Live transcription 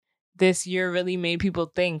this year really made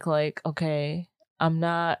people think like, okay, I'm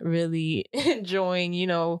not really enjoying,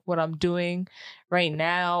 what I'm doing right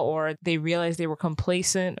now, or they realized they were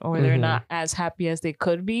complacent or they're not as happy as they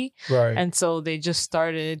could be. Right. And so they just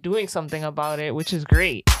started doing something about it, which is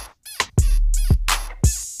great.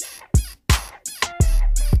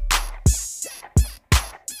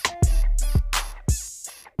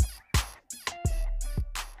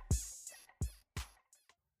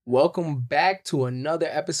 Welcome back to another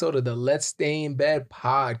episode of the Let's Stay in Bed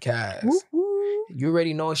podcast. Woo-hoo. You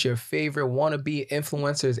already know it's your favorite wannabe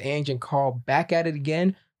influencers, Angie and Carl, back at it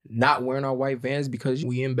again, not wearing our white Vans because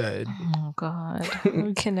we in bed. Oh, God.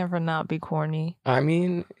 We can never not be corny. I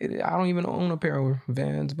mean, I don't even own a pair of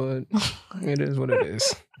Vans, but it is what it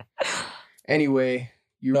is. Anyway,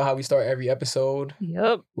 you know how we start every episode?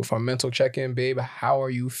 Yep. With our mental check-in, babe. How are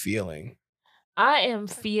you feeling? I am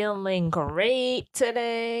feeling great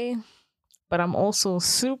today, but I'm also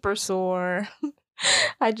super sore.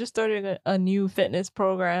 I just started a new fitness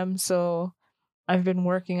program, so I've been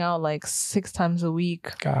working out like 6 times a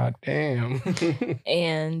week. God damn.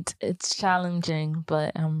 And it's challenging,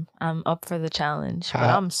 but I'm up for the challenge. But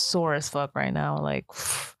I'm sore as fuck right now. Like,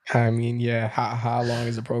 I mean, yeah. How long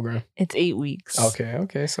is the program? It's 8 weeks.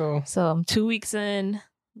 Okay. So I'm 2 weeks in,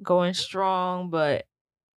 going strong, but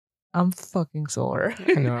I'm fucking sore.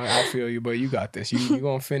 No, I feel you, but you got this. You're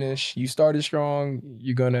going to finish. You started strong.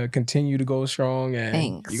 You're going to continue to go strong, and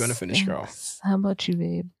Thanks. You're going to finish strong. How about you,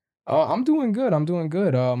 babe? I'm doing good.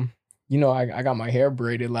 I got my hair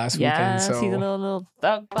braided last weekend. So he's a little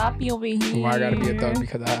thug boppy over here. Well, I got to be a thug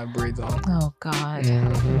because I have braids on. Oh, God.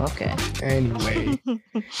 Okay. Anyway.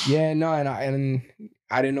 Yeah, no, and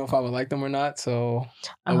I didn't know if I would like them or not, so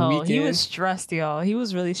weekend. He was stressed, y'all. He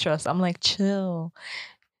was really stressed. I'm like, chill.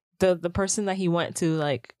 The person that he went to,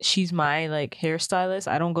 like, she's my like hairstylist.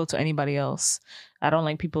 I don't go to anybody else. I don't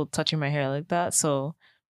like people touching my hair like that. So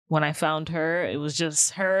when I found her, it was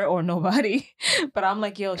just her or nobody. But I'm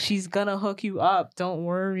like, yo, she's gonna hook you up. Don't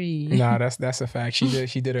worry. Nah, that's a fact.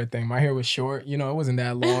 She did her thing. My hair was short. It wasn't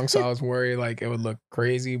that long, so I was worried like it would look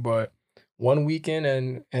crazy. But one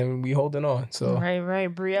weekend and we holding on. So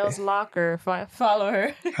right. Brielle's locker. Follow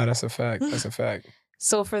her. Nah, that's a fact. That's a fact.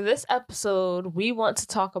 So for this episode, we want to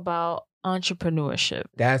talk about entrepreneurship.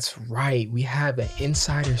 That's right. We have an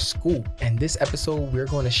insider scoop. And this episode, we're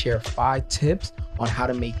going to share 5 tips on how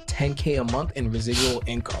to make $10K a month in residual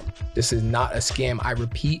income. This is not a scam. I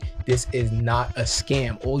repeat, this is not a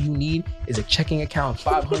scam. All you need is a checking account,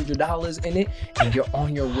 $500 in it, and you're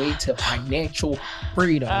on your way to financial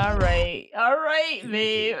freedom. All right,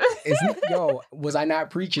 babe. Was I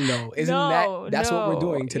not preaching though? That's what we're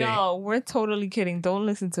doing today? No, we're totally kidding. Don't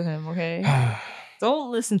listen to him, okay?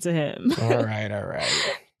 Don't listen to him. All right.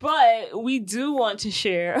 But we do want to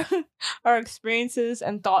share our experiences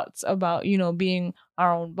and thoughts about, being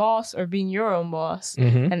our own boss or being your own boss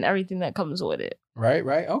and everything that comes with it. Right.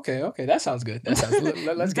 Okay. That sounds good.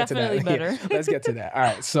 Let's get to that. Better. Yeah, let's get to that. All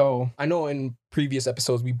right. So I know in previous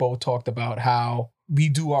episodes, we both talked about how we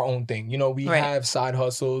do our own thing. We have side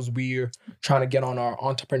hustles. We're trying to get on our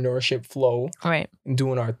entrepreneurship flow and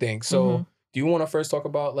doing our thing. So do you want to first talk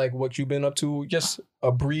about like what you've been up to? Just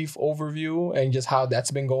a brief overview and just how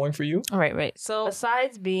that's been going for you? Right. So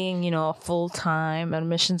besides being, a full-time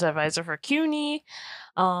admissions advisor for CUNY,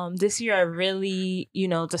 this year I really,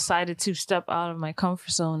 decided to step out of my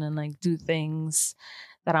comfort zone and like do things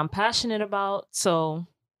that I'm passionate about. So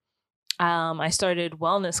I started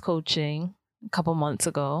wellness coaching a couple months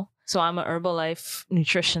ago. So I'm an Herbalife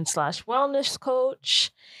nutrition / wellness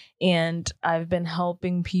coach. And I've been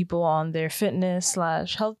helping people on their fitness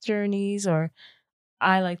 / health journeys, or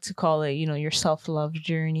I like to call it, your self-love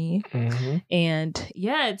journey. And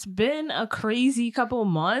yeah, it's been a crazy couple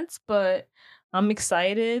months, but I'm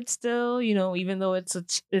excited still, even though it's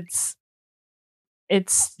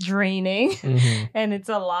draining and it's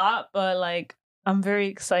a lot, but like, I'm very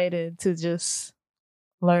excited to just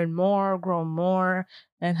learn more, grow more,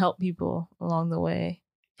 and help people along the way.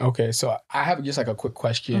 Okay, so I have just like a quick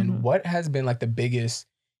question. What has been like the biggest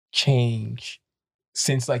change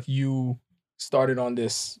since like you started on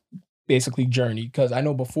this basically journey? Because I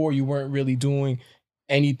know before you weren't really doing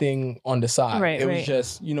anything on the side. It was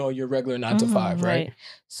just, your regular 9 to 5, right?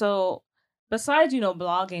 So besides,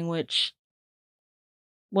 blogging, which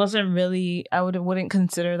wasn't really, I wouldn't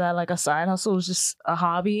consider that like a side hustle. It was just a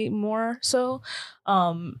hobby more so.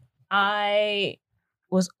 I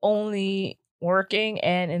was only working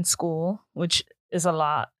and in school, which is a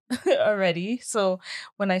lot already. So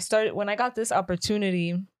when I got this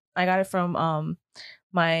opportunity, I got it from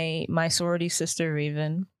my sorority sister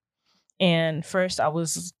Raven. And first I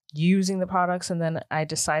was using the products. And then I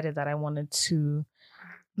decided that I wanted to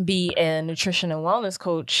be a nutrition and wellness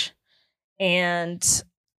coach. And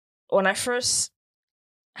when I first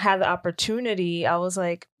had the opportunity, I was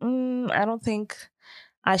like, I don't think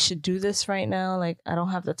I should do this right now. Like, I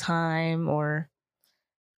don't have the time or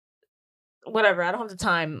whatever. I don't have the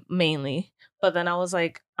time mainly. But then I was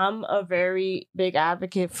like, I'm a very big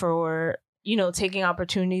advocate for, taking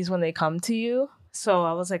opportunities when they come to you. So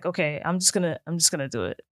I was like, okay, I'm just gonna do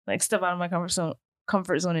it. Like, step out of my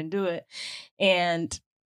comfort zone and do it. And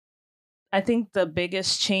I think the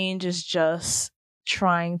biggest change is just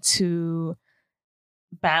trying to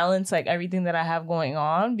balance like everything that I have going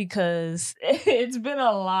on, because it's been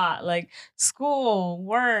a lot, like school,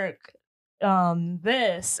 work,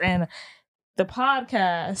 this and the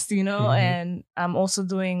podcast, and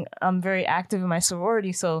I'm very active in my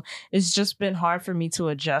sorority. So it's just been hard for me to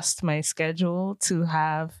adjust my schedule to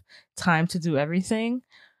have time to do everything.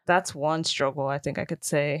 That's one struggle I think I could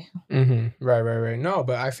say. Right. No,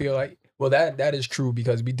 but I feel like, well, that is true,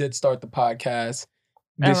 because we did start the podcast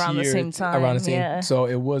this around year, the same time. Yeah. So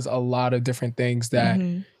it was a lot of different things that,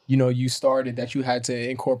 you started that you had to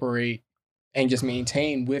incorporate and just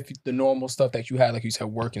maintain with the normal stuff that you had, like you said,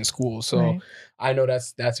 work and school. So right. I know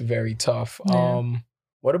that's very tough. Yeah.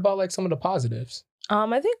 What about like some of the positives?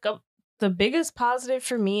 I think the biggest positive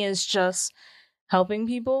for me is just helping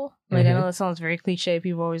people. Like, I know that sounds very cliche.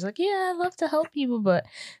 People are always like, yeah, I love to help people, but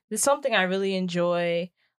it's something I really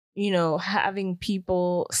enjoy, having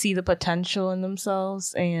people see the potential in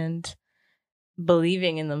themselves and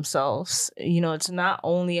believing in themselves. It's not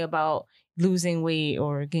only about losing weight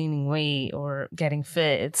or gaining weight or getting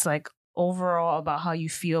fit. It's like overall about how you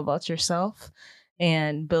feel about yourself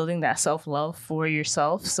and building that self-love for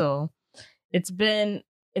yourself. So it's been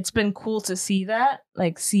cool to see that,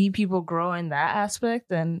 like see people grow in that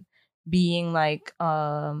aspect and being like,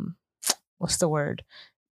 what's the word?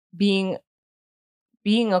 Being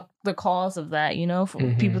the cause of that,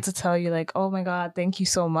 for people to tell you like, oh my God, thank you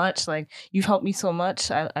so much. Like, you've helped me so much.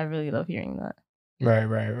 I really love hearing that.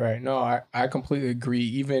 Right. No, I completely agree.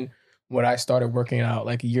 Even when I started working out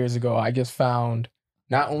like years ago, I just found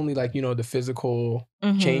not only like, the physical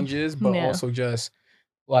changes, but also just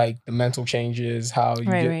like the mental changes, how you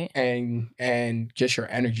get and just your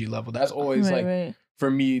energy level. That's always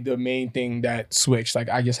for me, the main thing that switched. Like,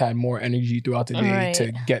 I just had more energy throughout the day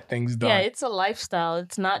to get things done. Yeah, it's a lifestyle.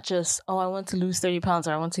 It's not just, I want to lose 30 pounds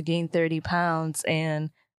or I want to gain 30 pounds.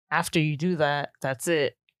 And after you do that, that's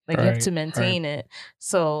it. Like, you have to maintain it.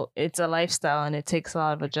 So it's a lifestyle and it takes a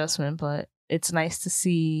lot of adjustment, but it's nice to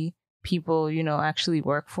see people, actually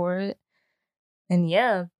work for it. And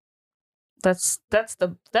yeah, that's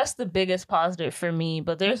the biggest positive for me.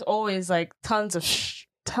 But there's always like tons of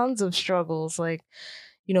struggles, like,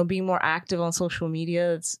 being more active on social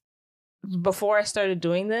media. Before I started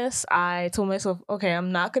doing this, I told myself, okay,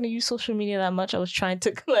 I'm not going to use social media that much. I was trying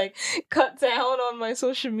to like cut down on my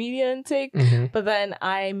social media intake, but then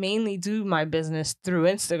I mainly do my business through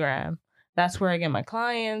Instagram. That's where I get my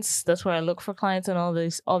clients. That's where I look for clients and all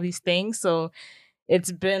these things. So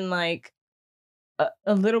it's been like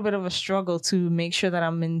a little bit of a struggle to make sure that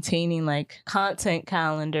I'm maintaining like content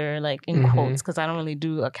calendar, like in quotes, because I don't really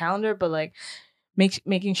do a calendar, but like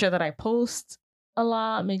making sure that I post a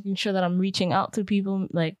lot, making sure that I'm reaching out to people,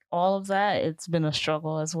 like all of that. It's been a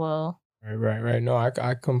struggle as well. Right. No,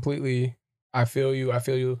 I completely, I feel you.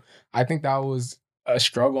 I think that was a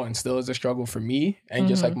struggle and still is a struggle for me, and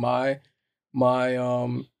just like my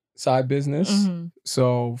side business.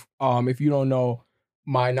 So if you don't know,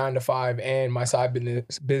 my 9-to-5 and my side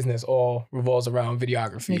business all revolves around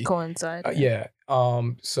videography. They coincide. Yeah.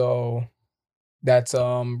 So that's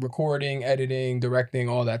recording, editing, directing,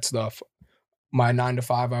 all that stuff. My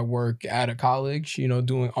 9-to-5, I work at a college,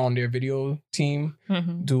 doing on their video team,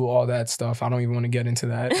 do all that stuff. I don't even want to get into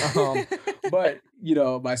that. But,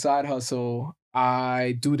 my side hustle,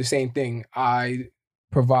 I do the same thing. I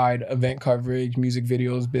provide event coverage, music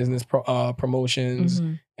videos, business promotions,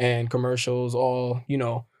 and commercials. All,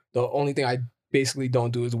 the only thing I basically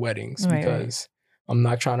don't do is weddings, because I'm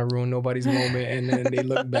not trying to ruin nobody's moment. And then they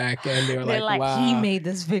look back and they're like, wow, he made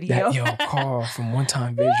this video. Carl from One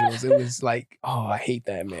Time Visuals. It was like, oh, I hate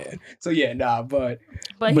that man. So yeah, but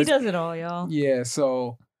he does it all, y'all. Yeah.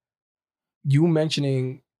 So you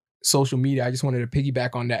mentioning social media, I just wanted to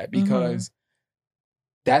piggyback on that, because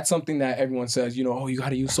that's something that everyone says, you got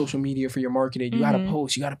to use social media for your marketing. You got to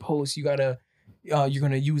post, you're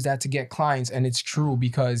going to use that to get clients. And it's true,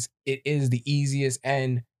 because it is the easiest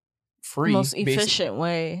and free, most efficient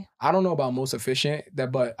way. I don't know about most efficient,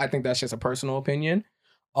 but I think that's just a personal opinion.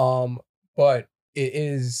 But it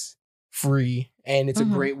is free, and it's a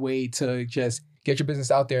Mhm. great way to just get your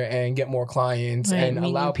business out there and get more clients Right, and meet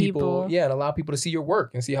allow new people, people. yeah, and allow people to see your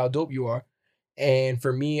work and see how dope you are. And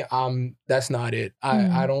for me, that's not it. I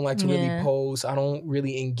Mm. don't like to really Yeah. post. I don't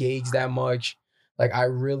really engage that much. Like I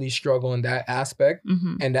really struggle in that aspect,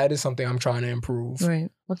 Mhm. and that is something I'm trying to improve. Right.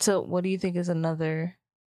 What do you think is another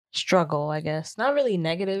struggle, I guess? Not really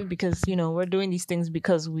negative because, we're doing these things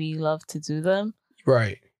because we love to do them.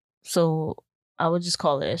 Right. So I would just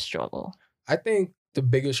call it a struggle. I think the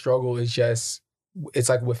biggest struggle is just it's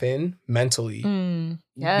like within mentally.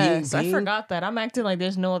 Yes, I Being forgot that. I'm acting like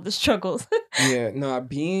there's no other struggles. yeah, nah,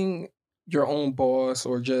 being your own boss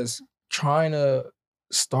or just trying to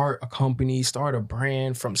start a company, start a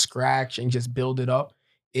brand from scratch and just build it up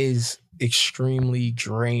is extremely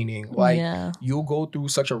draining. Like Yeah. you'll go through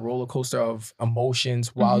such a roller coaster of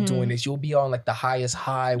emotions while doing Mhm. this. You'll be on like the highest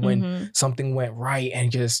high when Mhm. something went right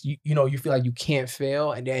and just you feel like you can't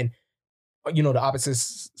fail, and then the opposite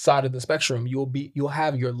side of the spectrum, you'll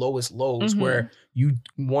have your lowest lows Mhm. where you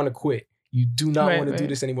want to quit. You do not Right, want to do right.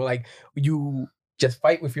 this anymore. Like you just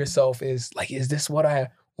fight with yourself. Is this what I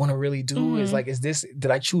want to really do? Mhm. Did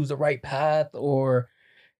I choose the right path, or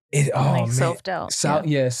oh Like man, self-doubt.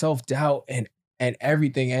 Yeah. self-doubt and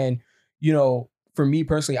everything. And for me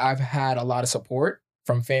personally, I've had a lot of support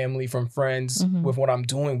from family, from friends Mhm. with what I'm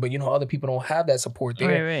doing, but other people don't have that support.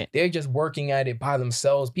 Right, right. They're just working at it by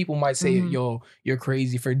themselves. People might say, Mhm. yo, you're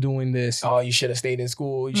crazy for doing this. Oh, you should have stayed in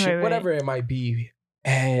school. You Right, should, right. whatever it might be.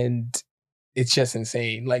 And it's just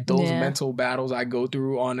insane. Like those Yeah. mental battles I go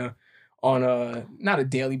through on a not a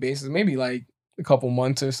daily basis, maybe like a couple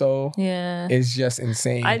months or so. Yeah. It's just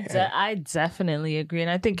insane. I definitely agree, and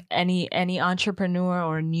I think any entrepreneur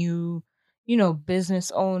or new,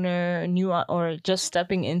 business owner, or just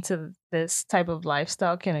stepping into this type of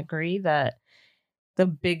lifestyle can agree that the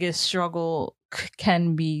biggest struggle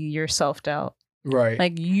can be your self doubt. Right.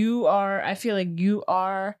 Like I feel like you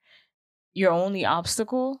are your only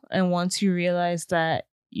obstacle, and once you realize that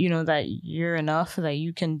that you're enough, that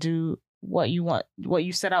you can do what you want, what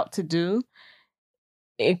you set out to do,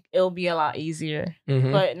 it'll be a lot easier.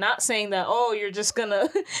 Mm-hmm. But not saying that, oh, you're just gonna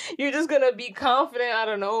you're just gonna be confident out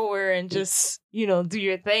of nowhere and just do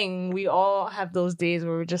your thing. We all have those days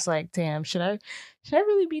where we're just like, damn, should I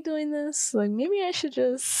really be doing this? Like maybe I should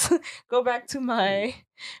just go back to my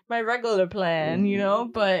regular plan,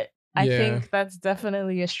 But I Yeah. think that's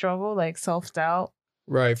definitely a struggle, like self-doubt.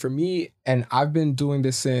 Right. For me, and I've been doing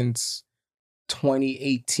this since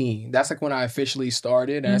 2018. That's like when I officially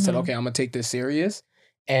started and I said, Mhm. okay, I'm gonna take this serious.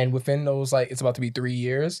 And within those, like, it's about to be 3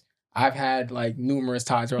 years, I've had like numerous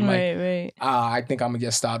times where I'm like, Right. I think I'm gonna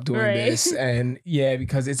just stop doing Right. this. And yeah,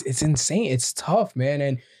 because it's insane. It's tough,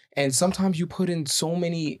 man. And sometimes you put in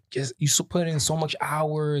put in so much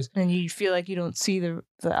hours. And you feel like you don't see the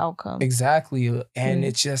outcome. Exactly. And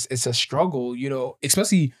Mm. it's a struggle,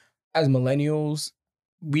 especially as millennials.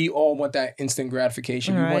 We all want that instant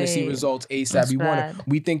gratification. We want to see Right. results ASAP. That's bad.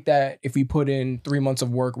 We think that if we put in 3 months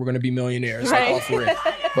of work, we're gonna be millionaires, like Right. off rip.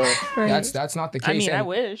 But Right. that's not the case. I mean, I And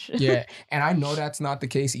wish. yeah, and I know that's not the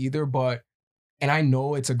case either, and I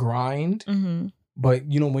know it's a grind, Hmm. but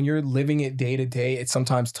when you're living it day to day, it's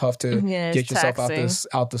sometimes tough to Yeah, it's get yourself taxing.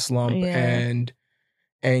 out the slump Yeah.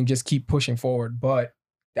 and just keep pushing forward. But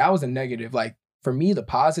that was a negative. Like for me, the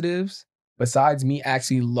positives, besides me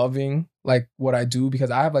actually loving like what I do,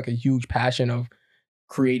 because I have like a huge passion of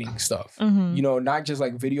creating stuff. Hmm. Not just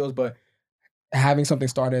like videos, but having something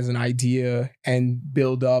start as an idea and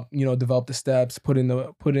build up, develop the steps, put in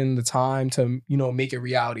the time to, make it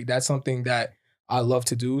reality. That's something that I love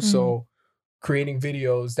to do. Mhm. So creating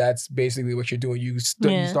videos, that's basically what you're doing. You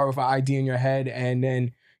Yeah. start with an idea in your head and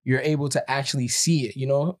then you're able to actually see it,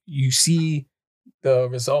 you see the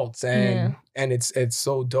results Yeah. and it's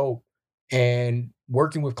so dope. And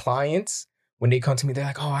working with clients, when they come to me, they're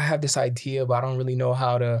like, "Oh, I have this idea, but I don't really know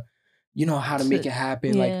how to make it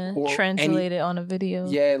happen." Like, Yeah. or Translate it on a video.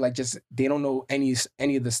 yeah, like just they don't know any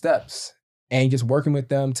of the steps. And just working with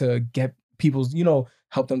them to get people's,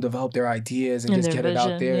 help them develop their ideas and And just their get it out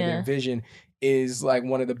vision, there, yeah. their vision is like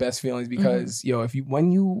one of the best feelings because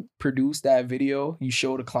when you produce that video, you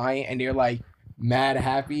show the client and they're like mad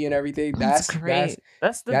happy and everything. That's great.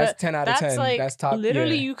 That's the that's best. 10 out of That's 10. like That's top.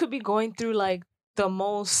 literally Yeah. you could be going through like the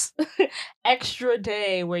most extra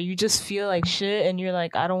day where you just feel like shit and you're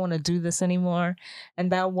like, I don't want to do this anymore.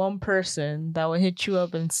 And that one person that will hit you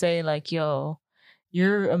up and say like, yo,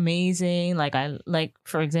 you're amazing. Like,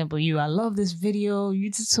 for example, I love this video. You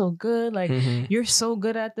did so good. Like, you're so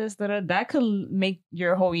good at this. That could make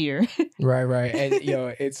your whole year. Right. And,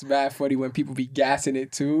 it's mad funny when people be gassing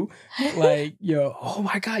it too. Like, oh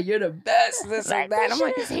my God, you're the best. This Like, and that.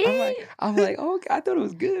 I'm like, oh, I thought it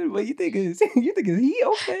was good, but you think it's he?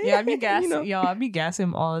 Okay. Yeah, I be gassing. Yo, I be gassing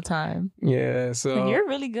him all the time. Yeah, so. Like, you're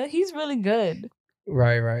really good. He's really good.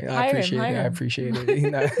 Right. I appreciate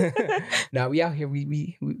it. Now we out here.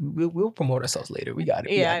 We'll promote ourselves later. We got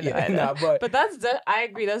it. Yeah, I know. But I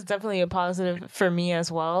agree. That's definitely a positive for me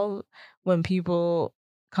as well. When people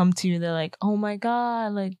come to you, they're like, "Oh my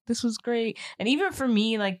God, like this was great." And even for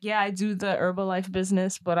me, like, yeah, I do the Herbalife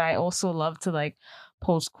business, but I also love to like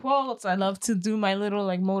post quotes. I love to do my little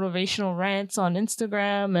like motivational rants on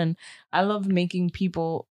Instagram, and I love making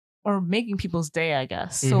people's day, I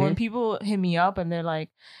guess. So when people hit me up and they're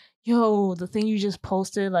like, yo, the thing you just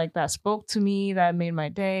posted, like that spoke to me, that made my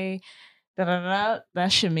day, that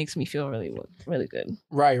shit makes me feel really, really good.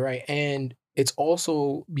 Right. And it's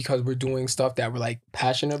also because we're doing stuff that we're like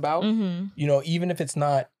passionate about. Even if it's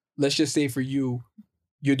not, let's just say for you're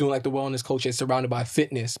doing like the wellness coach that's surrounded by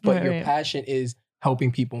fitness, but your passion is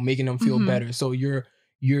helping people, making them feel better. So you're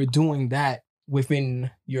doing that within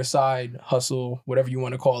your side hustle, whatever you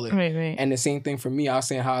want to call it. Right. And the same thing for me, I was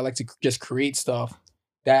saying how I like to just create stuff,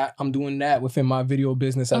 that I'm doing that within my video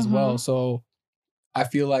business as well. So I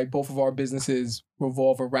feel like both of our businesses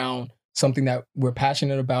revolve around something that we're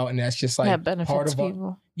passionate about, and that's just like part of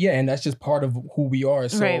people. And that's just part of who we are.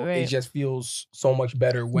 So it just feels so much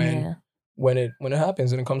better when it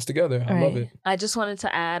happens and it comes together. I love it. I just wanted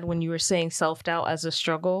to add, when you were saying self-doubt as a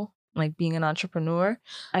struggle, like being an entrepreneur,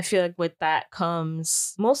 I feel like with that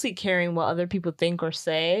comes mostly caring what other people think or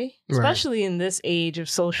say, especially in this age of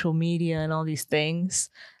social media and all these things.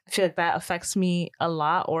 I feel like that affects me a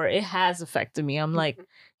lot, or it has affected me. I'm like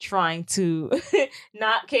trying to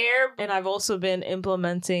not care. And I've also been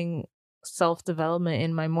implementing self-development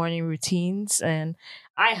in my morning routines, and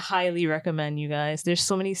I highly recommend, you guys. There's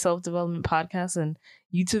so many self-development podcasts and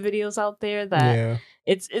YouTube videos out there that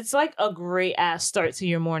it's like a great ass start to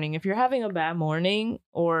your morning. If you're having a bad morning,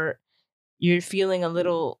 or you're feeling a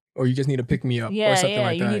little, or you just need to pick me up, or something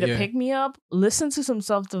like that. You need to pick me up. Listen to some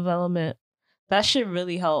self-development. That shit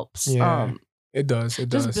really helps. It does.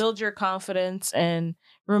 Just build your confidence and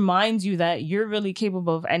remind you that you're really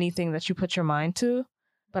capable of anything that you put your mind to.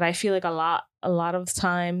 But I feel like a lot of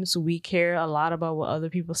times we care a lot about what other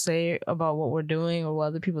people say about what we're doing, or what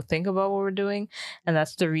other people think about what we're doing. And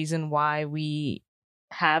that's the reason why we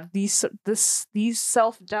have these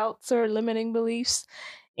self-doubts or limiting beliefs.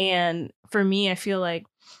 And for me, I feel like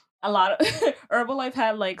a lot of Herbalife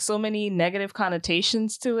had like so many negative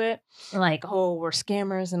connotations to it. Like, oh, we're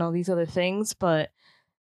scammers and all these other things. But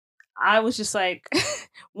I was just like,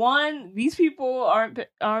 one, these people aren't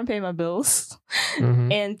paying my bills.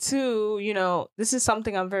 And two, this is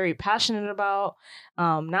something I'm very passionate about.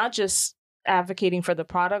 Not just advocating for the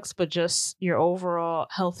products, but just your overall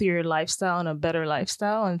healthier lifestyle and a better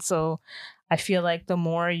lifestyle. And so I feel like the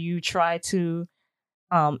more you try to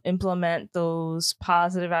implement those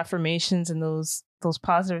positive affirmations and those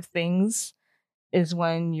positive things, is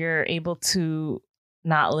when you're able to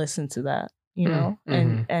not listen to that.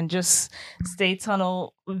 And just stay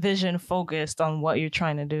tunnel vision focused on what you're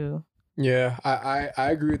trying to do. Yeah, I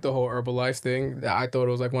agree with the whole Herbalife thing. I thought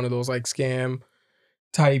it was like one of those like scam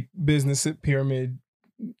type business pyramid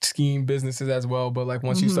scheme businesses as well. But like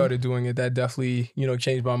once you started doing it, that definitely,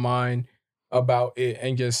 changed my mind about it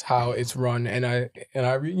and just how it's run. And I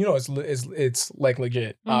it's like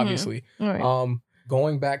legit, obviously. Right.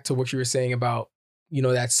 Going back to what you were saying about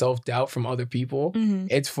that self-doubt from other people,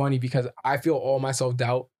 it's funny because I feel all my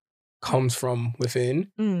self-doubt comes from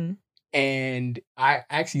within. And I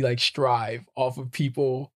actually like strive off of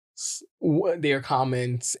people, their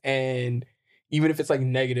comments, and even if it's like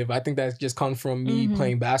negative, I think that just comes from me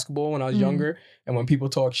playing basketball when I was younger. And when people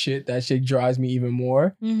talk shit, that shit drives me even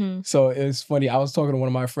more. So it's funny. I was talking to one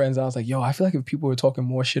of my friends. I was like, yo, I feel like if people were talking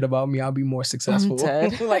more shit about me, I'll be more successful.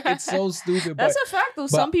 Like, it's so stupid. That's a fact, though.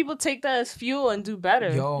 Some people take that as fuel and do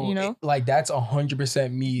better. Like, that's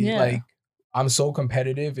 100% me. Yeah. Like, I'm so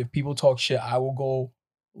competitive. If people talk shit, I will go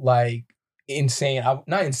like insane.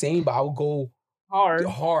 Not insane, but I will go hard.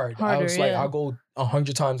 I was like, I'll go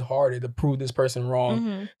 100 times harder to prove this person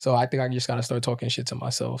wrong. So I think I just gotta start talking shit to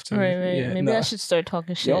myself too. Right. Yeah, maybe I should start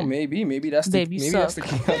talking shit. Yo, maybe that's the that's the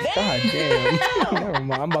God damn. Never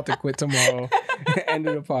mind. I'm about to quit tomorrow. End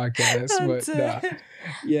of the podcast. But nah.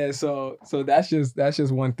 Yeah, so that's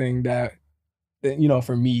just one thing that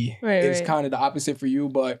for me, it's kind of the opposite for you.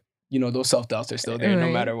 But those self-doubts are still there no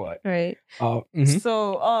Right. matter what. Right. Mhm.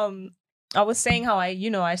 So I was saying how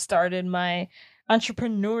I started my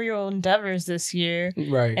entrepreneurial endeavors this year,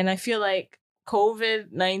 Right. and I feel like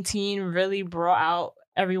COVID-19 really brought out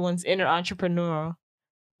everyone's inner entrepreneur.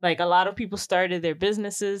 Like a lot of people started their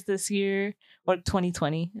businesses this year or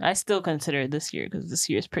 2020. I still consider it this year because this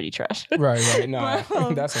year is pretty trash. Right. No,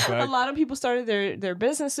 But, that's a a fact. lot of people started their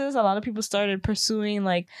businesses. A lot of people started pursuing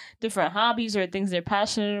like different hobbies or things they're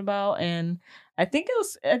passionate about, and I think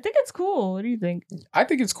it's cool. What do you think? I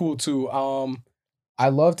think it's cool too. I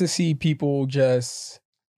love to see people just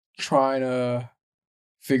trying to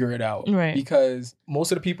figure it out. Right. Because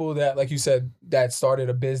most of the people that, like you said, that started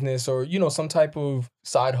a business or, some type of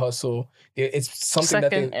side hustle, it's something Second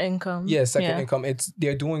that they, income. second income.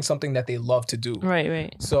 They're doing something that they love to do.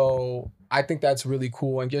 Right. So I think that's really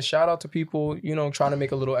cool. And just shout out to people, trying to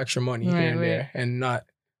make a little extra money here and there, and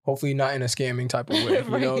hopefully not in a scamming type of way,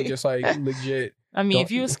 Right. just like legit. I mean,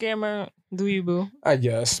 if you a scammer, do you, boo? I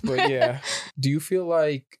guess, but yeah. Do you feel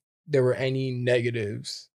like there were any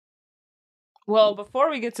negatives? Well, before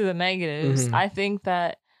we get to the negatives, Mhm. I think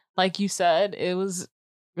that, like you said, it was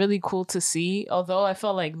really cool to see. Although I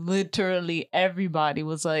felt like literally everybody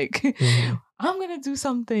was like, Mhm. I'm going to do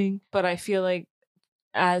something. But I feel like,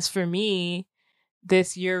 as for me,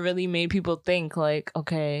 this year really made people think like,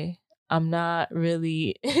 okay, I'm not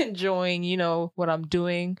really enjoying, what I'm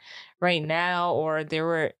doing right now. Or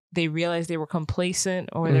they realized they were complacent,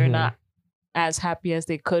 or they're Mhm. not as happy as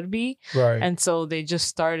they could be. Right. And so they just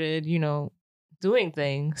started, doing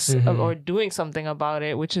things Mhm. or doing something about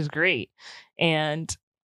it, which is great. And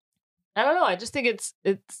I don't know. I just think it's.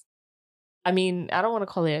 I mean, I don't want to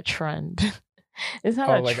call it a trend. It's not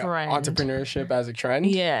a like trend. Entrepreneurship as a trend?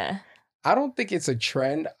 Yeah. I don't think it's a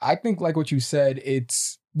trend. I think, like what you said,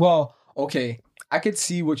 okay. I could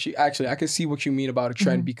see what you mean about a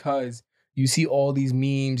trend, Mhm. because you see all these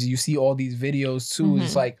memes, you see all these videos too.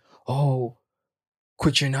 It's Mhm. like, oh,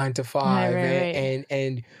 quit your 9 to 5 Right.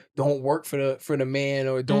 and don't work for the man,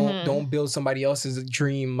 or Mhm. don't build somebody else's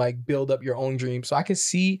dream, like build up your own dream. So I could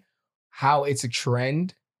see how it's a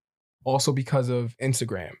trend, also because of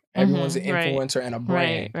Instagram. Everyone's an Right. influencer and a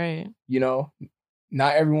brand. Right.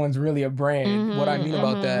 Not everyone's really a brand. What I mean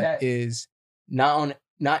about Mhm. that is not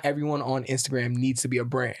everyone on Instagram needs to be a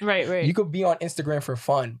brand. Right. You could be on Instagram for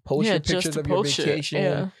fun, post Yeah, your just pictures to of your post shit.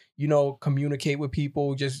 vacation, Yeah. Communicate with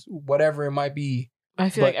people, just whatever it might be. I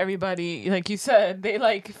feel But- like everybody, like you said, they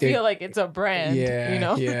feel like it's a brand.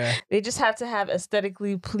 Yeah. They just have to have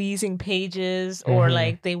aesthetically pleasing pages, or Mhm.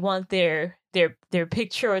 like they want their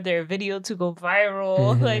picture or their video to go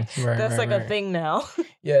viral. Mhm. Like Right, that's right, like a right. thing now.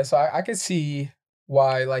 Yeah, so I could see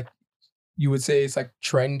why, like, you would say it's like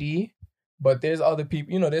trendy, but there's other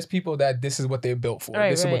people, there's people that this is what they're built for.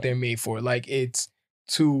 Right, This is right. what they're made for. Like, it's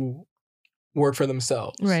to work for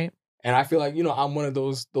themselves. Right. And I feel like, I'm one of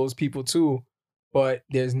those people too, but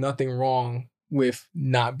there's nothing wrong with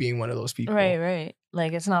not being one of those people. Right.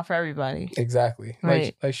 Like it's not for everybody. Exactly.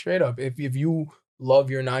 Right. Like straight up. If you love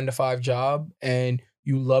your 9 to 5 job and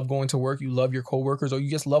you love going to work, you love your coworkers, or you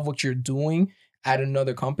just love what you're doing at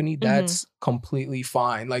another company, that's completely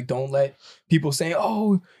fine. Like, don't let people say,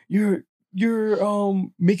 "Oh, you're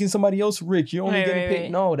making somebody else rich. You're only Right, getting paid."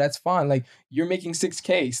 right. No, that's fine. Like, you're making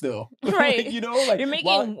 $6K still. Right. Like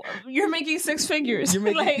You're making six figures. you're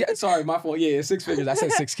making, Like, yeah, sorry, my fault. Yeah, 6 figures. I said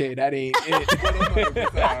 6K. That ain't it.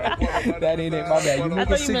 That ain't it. My bad. You're I making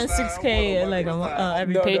thought you meant 6K like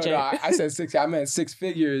every paycheck. No. I said 6K. I meant 6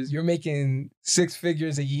 figures. You're making 6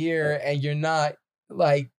 figures a year, and you're not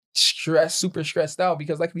like super stressed out,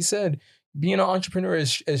 because, like we said, being an entrepreneur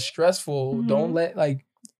is stressful. Mhm. Don't let like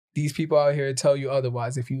these people out here tell you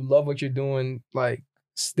otherwise. If you love what you're doing, like,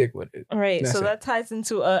 stick with it. Right. That's So it. that ties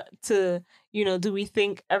into do we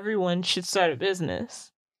think everyone should start a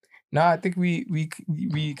business? No, I think we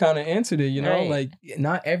kind of answered it. Right. Like,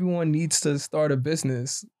 not everyone needs to start a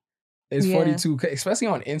business. It's Yeah. funny too, especially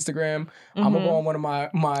on Instagram. I'm gonna go on one of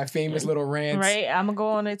my famous little rants. Right. I'm gonna go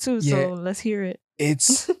on it too. Yeah. So let's hear it.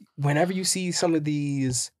 It's whenever you see some of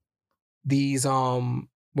these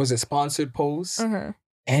was it sponsored posts,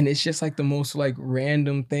 and it's just like the most like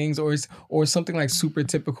random things, or something like super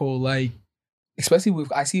typical, like, especially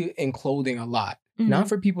I see it in clothing a lot. Not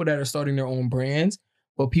for people that are starting their own brands,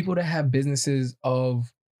 but people that have businesses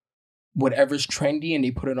of whatever's trendy and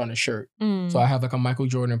they put it on a shirt. So I have like a Michael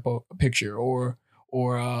Jordan picture, or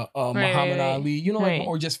Muhammad Ali, Right.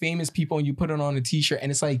 or just famous people, and you put it on a t-shirt,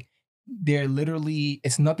 and it's like,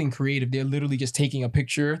 it's nothing creative. They're literally just taking a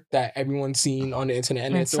picture that everyone's seen on the internet,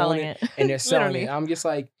 and they're throwing selling it, it. and they're selling Literally. it. I'm just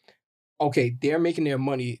like, okay, they're making their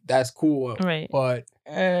money. That's cool. Right. But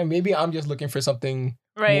maybe I'm just looking for something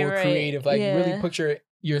Right, more right. creative. Like really Yeah. put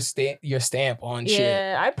your stamp on shit.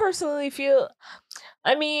 Yeah, I personally feel.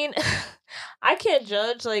 I mean, I can't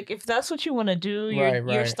judge. Like, if that's what you want to do, you're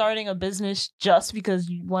Right. starting a business just because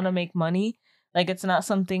you want to make money. Like, it's not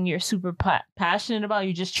something you're super passionate about.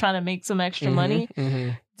 You're just trying to make some extra money.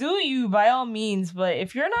 Do you, by all means. But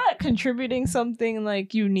if you're not contributing something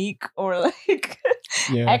like unique or like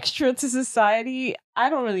extra to society, I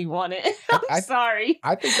don't really want it. I'm sorry.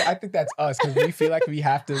 I think that's us, because we feel like we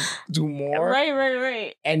have to do more.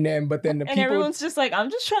 Right. And then the and people, everyone's just like, I'm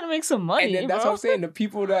just trying to make some money. and then that's what I'm saying. The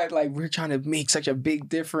people that like, we're trying to make such a big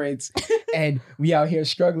difference, and we out here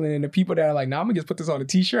struggling, and the people that are like, nah, I'm gonna just put this on a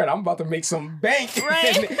t-shirt, I'm about to make some bank,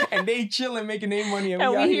 right? and they chilling making their money, and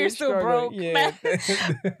we out here still broke. Yeah.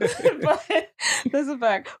 But that's a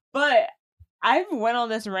fact. But I've went on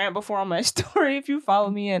this rant before on my story. If you follow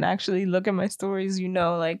me and actually look at my stories, you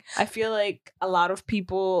know, like, I feel like a lot of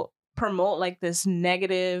people promote like this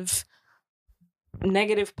negative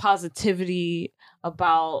positivity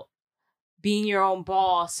about being your own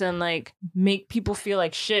boss and like make people feel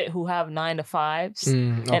like shit who have 9 to 5s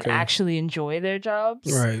and actually enjoy their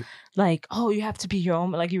jobs. Right. Like, oh, you have to be your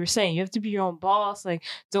own, like you were saying, you have to be your own boss. Like,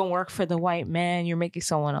 don't work for the white man. You're making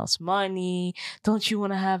someone else money. Don't you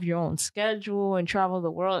want to have your own schedule and travel the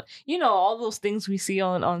world? You know, all those things we see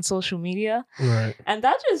on social media. Right. And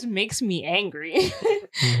that just makes me angry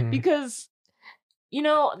because, you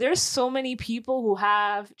know, there's so many people who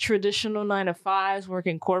have traditional 9 to 5s, work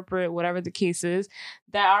in corporate, whatever the case is,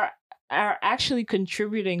 that are actually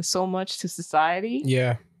contributing so much to society.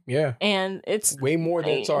 Yeah. And it's way more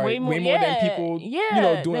than way more than people,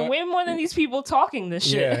 doing way more than these people talking this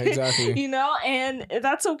shit. Yeah, exactly. You know, and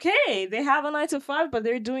that's okay. They have a 9 to 5, but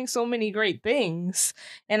they're doing so many great things.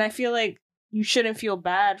 And I feel like you shouldn't feel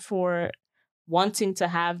bad for wanting to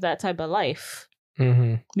have that type of life.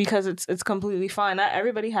 Because it's completely fine. Not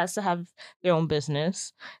everybody has to have their own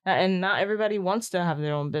business, and not everybody wants to have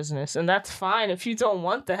their own business, and that's fine if you don't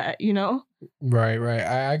want that, you know? Right.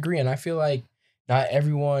 I agree, and I feel like not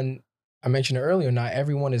everyone, I mentioned it earlier, not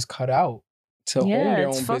everyone is cut out to own their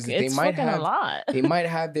own business. They might have a lot. They might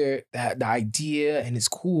have the idea, and it's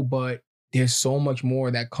cool, but there's so much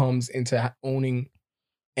more that comes into owning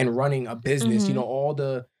and running a business. You know, all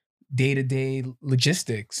the day-to-day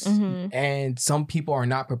logistics, and some people are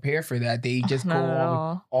not prepared for that. They just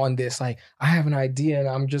go on this like, I have an idea and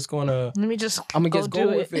I'm just gonna go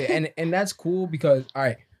with it. And that's cool, because all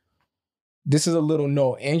right, this is a little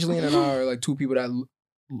note. Angelina and I are like two people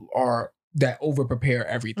that over prepare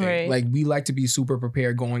everything. Right. Like, we like to be super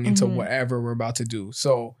prepared going into whatever we're about to do.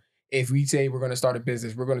 So if we say we're going to start a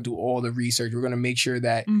business, we're going to do all the research. We're going to make sure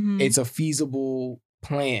that it's a feasible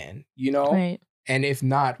plan, you know? Right. And if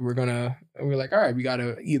not, we're like, all right, we got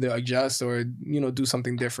to either adjust or, you know, do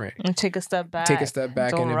something different. And take a step back. Don't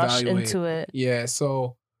and rush evaluate into it. Yeah.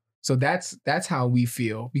 So that's how we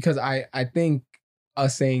feel, because I think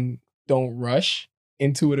us saying don't rush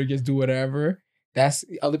into it or just do whatever, that's,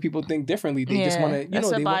 other people think differently. They just want to,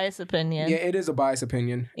 that's a biased opinion. Yeah, it is a biased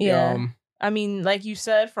opinion. Yeah. I mean, like you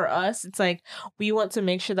said, for us, it's like, we want to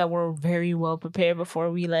make sure that we're very well prepared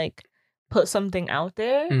before we like put something out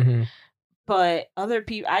there. But other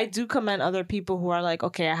people, I do commend other people who are like,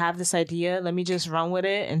 okay, I have this idea. Let me just run with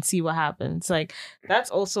it and see what happens. Like, that's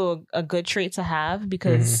also a good trait to have,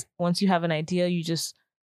 because once you have an idea, you just,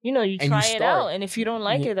 you know, you try it out. And if you don't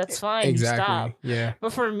like it, that's fine. Exactly. You stop. Yeah.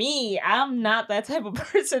 But for me, I'm not that type of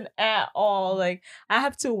person at all. Like, I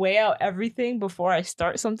have to weigh out everything before I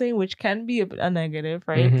start something, which can be a negative,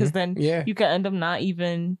 right? Because then you can end up not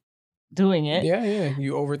even doing it. Yeah.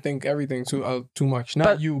 You overthink everything too much.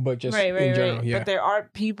 Not you, but just in general. Right. Yeah. But there are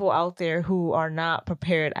people out there who are not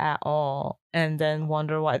prepared at all, and then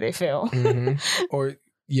wonder why they fail. Or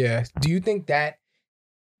do you think that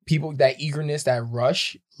people, that eagerness, that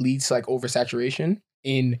rush leads to like oversaturation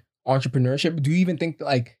in entrepreneurship? Do you even think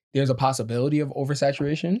like there's a possibility of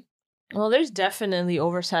oversaturation? Well, there's definitely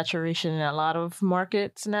oversaturation in a lot of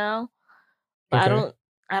markets now. But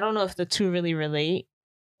I don't know if the two really relate.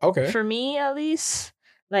 Okay. For me, at least,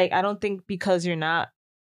 like, I don't think because you're not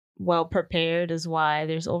well prepared is why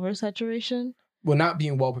there's oversaturation. Well, not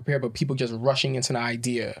being well prepared, but people just rushing into an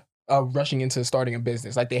idea, rushing into starting a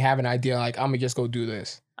business. Like, they have an idea, like, I'm gonna just go do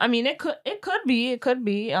this. I mean, it could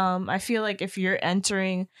be. I feel like if you're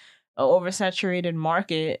entering an oversaturated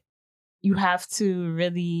market, you have to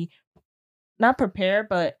really not prepare,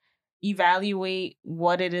 but evaluate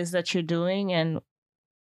what it is that you're doing and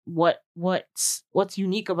what's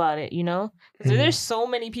unique about it, you know? Because there's so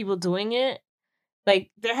many people doing it, like,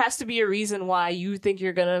 there has to be a reason why you think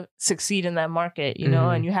you're gonna succeed in that market, you know?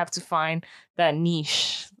 And you have to find that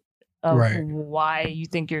niche. of Right. why you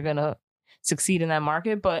think you're gonna succeed in that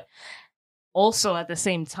market. But also at the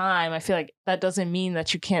same time, I feel like that doesn't mean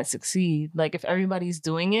that you can't succeed. Like if everybody's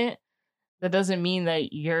doing it, that doesn't mean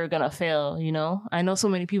that you're gonna fail, you know? I know so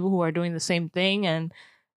many people who are doing the same thing and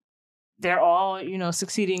they're all, you know,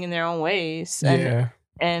 succeeding in their own ways. Yeah.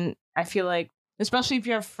 And I feel like, especially if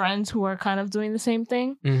you have friends who are kind of doing the same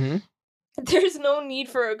thing, Mm-hmm. there's no need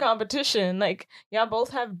for a competition. Like, y'all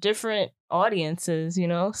both have different audiences, you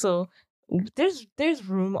know? So there's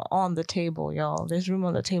room on the table, y'all. There's room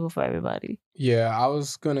on the table for everybody. Yeah, I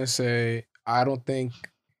was gonna say I don't think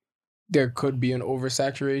there could be an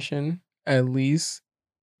oversaturation, at least.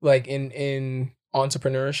 Like in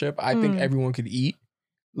entrepreneurship, I think everyone could eat.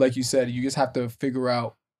 Like you said, you just have to figure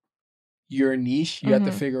out your niche. You have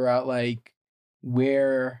to figure out like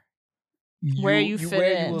where you fit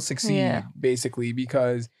where in. you will succeed, Yeah. basically.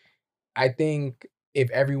 Because I think if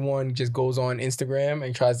everyone just goes on Instagram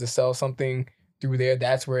and tries to sell something through there,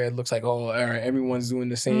 that's where it looks like, oh, all right, everyone's doing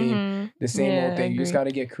the same Yeah, old I thing. You just agree. got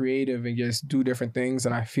to get creative and just do different things.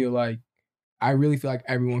 And I really feel like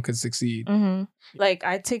everyone could succeed. Like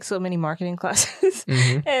I take so many marketing classes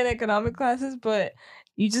and economic classes, but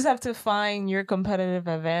you just have to find your competitive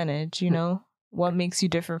advantage, you know, what makes you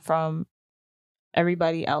different from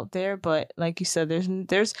everybody out there. But like you said,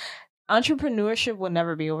 there's entrepreneurship will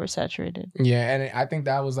never be oversaturated. Yeah, and I think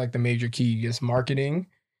that was like the major key, just marketing.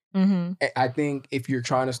 I think if you're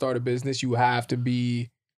trying to start a business, you have to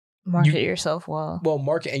be market yourself well. Well,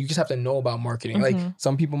 market, and you just have to know about marketing. Like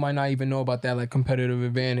some people might not even know about that, like competitive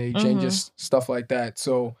advantage and just stuff like that.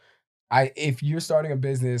 So, if you're starting a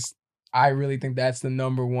business, I really think that's the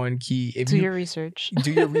number one key. If do your research,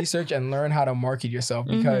 do your research and learn how to market yourself,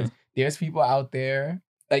 because there's people out there,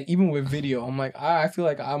 like even with video, I'm like, I feel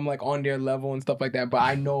like I'm like on their level and stuff like that, but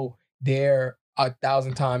I know they're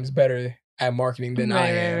 1,000 times better at marketing than I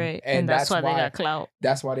am. Right. And that's why they got clout.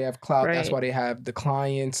 That's why they have clout. Right. That's why they have the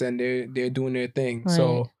clients and they're doing their thing. Right.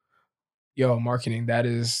 So, marketing,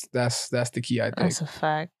 that's the key, I think. That's a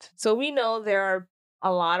fact. So we know there are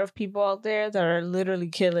a lot of people out there that are literally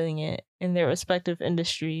killing it in their respective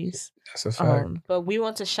industries. That's a fact. But we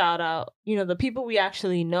want to shout out, the people we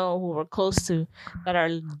actually know who we're close to that are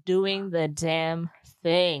doing the damn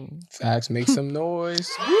thing. Facts, make some noise.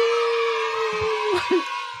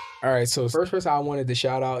 All right, so first person I wanted to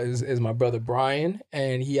shout out is my brother Brian,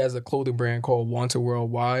 and he has a clothing brand called Wanted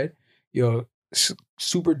Worldwide.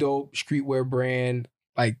 Super dope streetwear brand.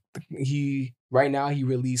 Like right now he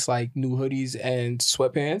released like new hoodies and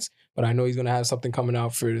sweatpants, but I know he's gonna have something coming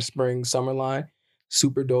out for the spring summer line.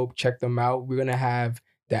 Super dope. Check them out. We're gonna have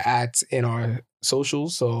the ads in our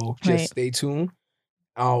socials, so just stay tuned.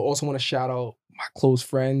 I also want to shout out my close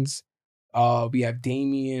friends. We have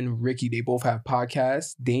Damien, Ricky. They both have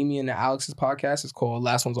podcasts. Damien and Alex's podcast is called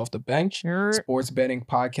Last Ones Off the Bench. Sports betting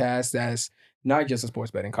podcast. That's not just a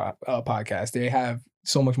sports betting podcast. They have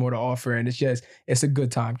so much more to offer, and it's a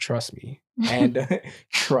good time. Trust me. And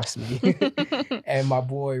trust me. And my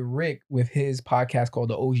boy Rick with his podcast called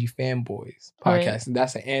the OG Fanboys podcast. Right. And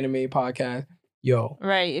that's an anime podcast.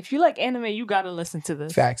 Right. If you like anime, you got to listen to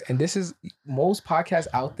this. Facts. And this is, most podcasts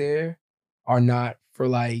out there are not for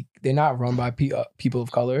they're not run by people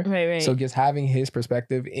of color. Right. So just having his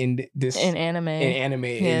perspective in anime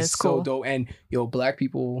is so cool. Dope. And Black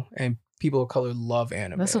people and people of color love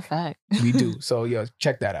anime. That's a fact. We do. So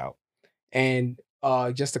check that out. And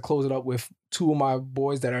just to close it up with two of my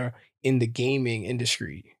boys that are in the gaming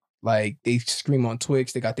industry. Like they stream on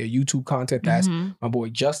Twitch. They got their YouTube content. That's my boy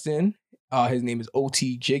Justin. His name is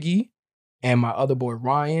OT Jiggy. And my other boy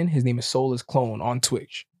Ryan, his name is Soulless Clone on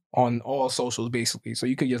Twitch. On all socials, basically. So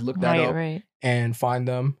you could just look that up and find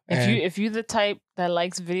them. If you're the type that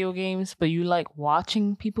likes video games, but you like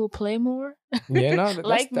watching people play more, me,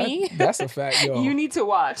 that's a fact. You need to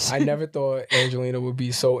watch. I never thought Angelina would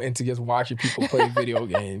be so into just watching people play video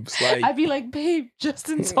games. Like I'd be like, babe,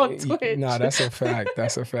 Justin's on Twitch. Nah, that's a fact.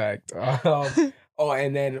 That's a fact.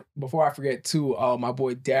 And then before I forget too, my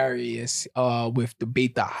boy Darius with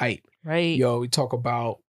Debate the Hype. Right. We talk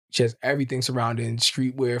about just everything surrounding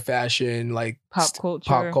streetwear, fashion, like pop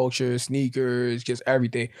culture, sneakers, just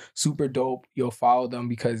everything. Super dope. Follow them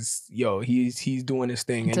because he's doing his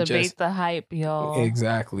thing. And Debate the Hype, yo.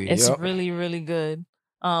 Exactly. It's really, really good.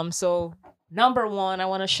 So number one, I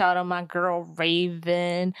want to shout out my girl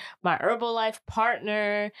Raven, my Herbalife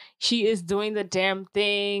partner. She is doing the damn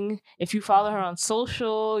thing. If you follow her on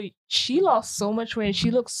social, she lost so much weight.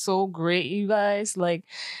 She looks so great, you guys. Like,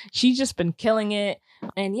 she's just been killing it.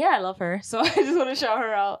 And yeah, I love her. So I just want to shout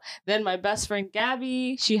her out. Then my best friend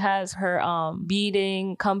Gabby, she has her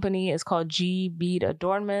beading company. It's called G Bead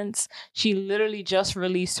Adornments. She literally just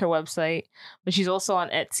released her website, but she's also on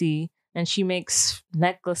Etsy. And she makes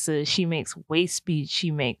necklaces, she makes waist beads,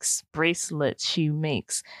 she makes bracelets, she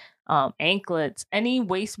makes anklets, any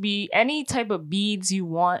waist bead, any type of beads you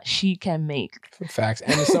want, she can make. Facts.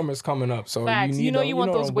 And the summer's coming up, so facts. you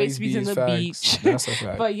want those waist beads in the facts. beach. That's a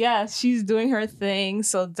fact. But yeah, she's doing her thing,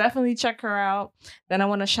 so definitely check her out. Then I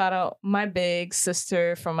want to shout out my big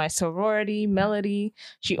sister from my sorority, Melody.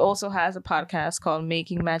 She also has a podcast called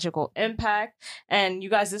Making Magical Impact. And you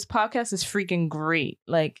guys, this podcast is freaking great.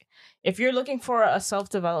 Like, if you're looking for a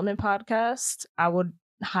self-development podcast, I would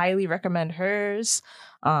highly recommend hers.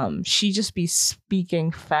 She just be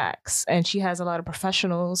speaking facts, and she has a lot of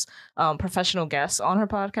professional guests on her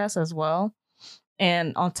podcast as well.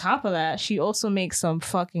 And on top of that, she also makes some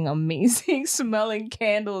fucking amazing smelling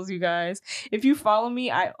candles, you guys. If you follow me,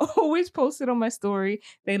 I always post it on my story.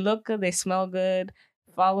 They look good, they smell good.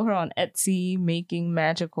 Follow her on Etsy, Making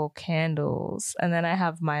Magical Candles. And then I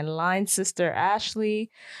have my line sister,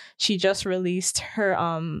 Ashley. She just released her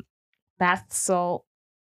bath salt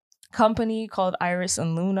company called Iris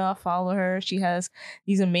and Luna. Follow her. She has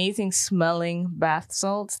these amazing smelling bath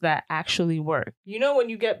salts that actually work. You know, when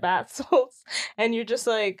you get bath salts and you're just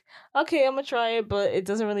like, okay, I'm gonna try it, but it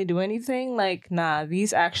doesn't really do anything. Like, nah,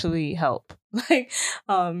 these actually help. Like,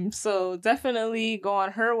 so definitely go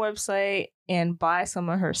on her website and buy some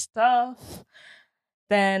of her stuff.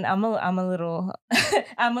 Then I'm a little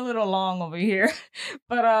I'm a little long over here,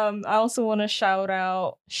 but I also want to shout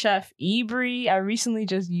out Chef Ibri. I recently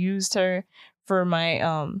just used her for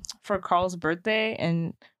my for Carl's birthday,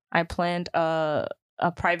 and I planned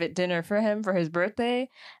a private dinner for him for his birthday,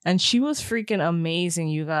 and she was freaking amazing,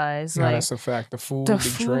 you guys. No, like, that's a fact. The food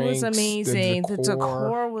drinks, was amazing. the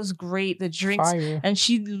decor was great. The drinks, fire. And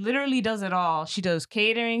she literally does it all. She does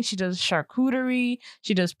catering, she does charcuterie,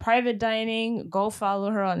 she does private dining. Go follow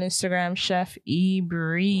her on Instagram, Chef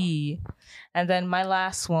Ibri. And then my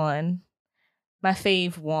last one, my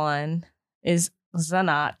fave one, is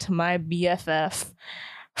Zanat, my BFF.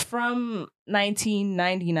 From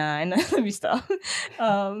 1999. Let me stop.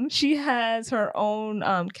 She has her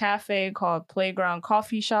own cafe called Playground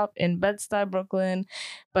Coffee Shop in Bed-Stuy, Brooklyn.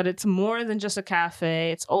 But it's more than just a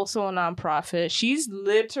cafe. It's also a nonprofit. She's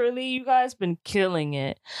literally, you guys, been killing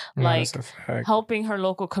it. Like, helping her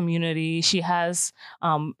local community. She has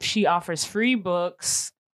she offers free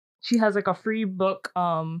books. She has like a free book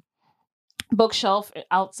bookshelf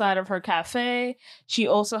outside of her cafe. She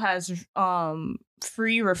also has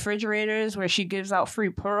free refrigerators where she gives out free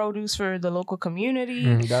produce for the local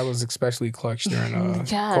community. That was especially clutch during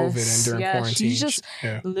COVID and during quarantine. She's just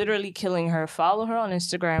literally killing her. Follow her on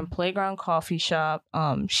Instagram, Playground Coffee Shop.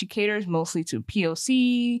 She caters mostly to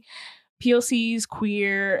POCs,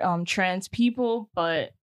 queer, trans people,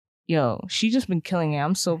 but yo, she just been killing it.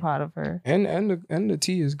 I'm so proud of her. And the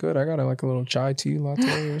tea is good. I got a little chai tea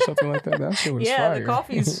latte or something like that. That shit was fire.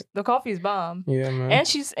 the coffee's bomb. Yeah, man.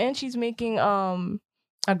 And she's making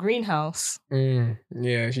a greenhouse.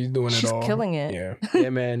 Yeah, she's doing it all. She's killing it. Yeah,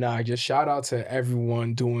 man. Nah, just shout out to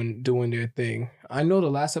everyone doing their thing. I know the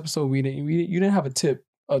last episode you didn't have a tip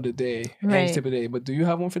of the day, tip of the day, but do you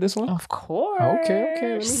have one for this one? Of course.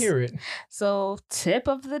 Okay, let me hear it. So, tip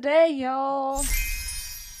of the day, y'all.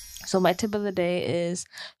 So my tip of the day is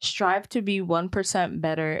strive to be 1%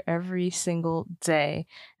 better every single day.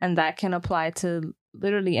 And that can apply to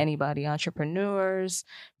literally anybody, entrepreneurs,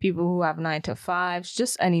 people who have 9 to 5s,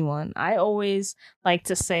 just anyone. I always like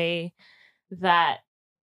to say that,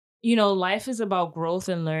 you know, life is about growth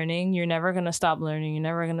and learning. You're never going to stop learning. You're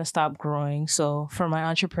never going to stop growing. So for my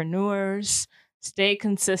entrepreneurs, stay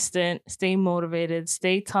consistent, stay motivated,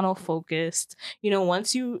 stay tunnel focused. You know,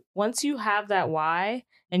 once you have that why,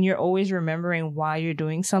 and you're always remembering why you're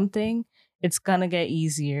doing something, it's gonna get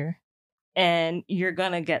easier and you're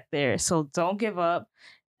gonna get there. So don't give up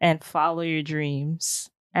and follow your dreams.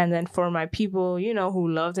 And then for my people, you know, who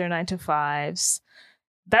love their 9 to 5s,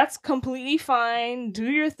 that's completely fine. Do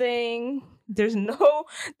your thing. There's no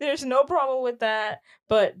problem with that.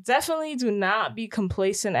 But definitely do not be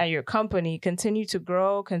complacent at your company. Continue to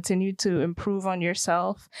grow, continue to improve on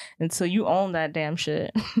yourself until you own that damn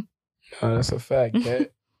shit. No, that's a fact.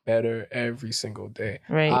 Get better every single day.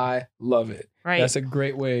 Right. I love it. Right. That's a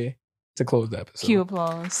great way to close the episode. Cue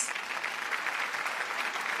applause.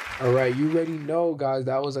 All right, you already know, guys.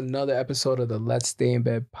 That was another episode of the Let's Stay in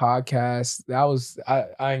Bed podcast.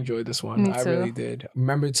 I enjoyed this one. Me I too. really did.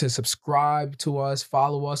 Remember to subscribe to us,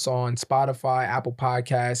 follow us on Spotify, Apple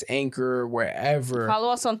Podcasts, Anchor, wherever. Follow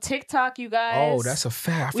us on TikTok, you guys. Oh, that's a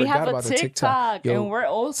fact. We have a TikTok, Yo, and we're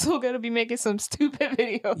also gonna be making some stupid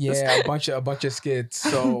videos. yeah, a bunch of skits.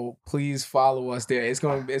 So please follow us there. It's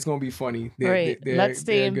gonna be funny. Let's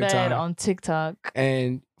Stay in Bed time. on TikTok.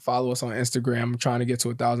 And follow us on Instagram. I'm trying to get to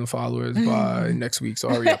 1,000 followers by next week. So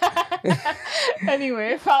hurry up.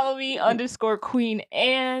 Anyway, follow me _Queen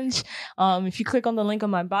Ange. If you click on the link on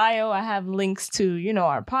my bio, I have links to,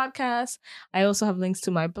 our podcast. I also have links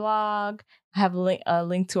to my blog. I have a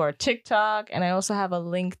link to our TikTok, and I also have a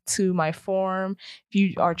link to my forum. If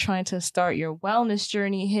you are trying to start your wellness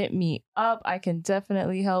journey, hit me up. I can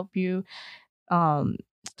definitely help you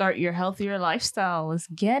start your healthier lifestyle. Let's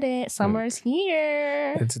get it. Summer's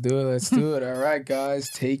here. Let's do it. All right, guys.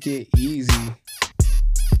 Take it easy.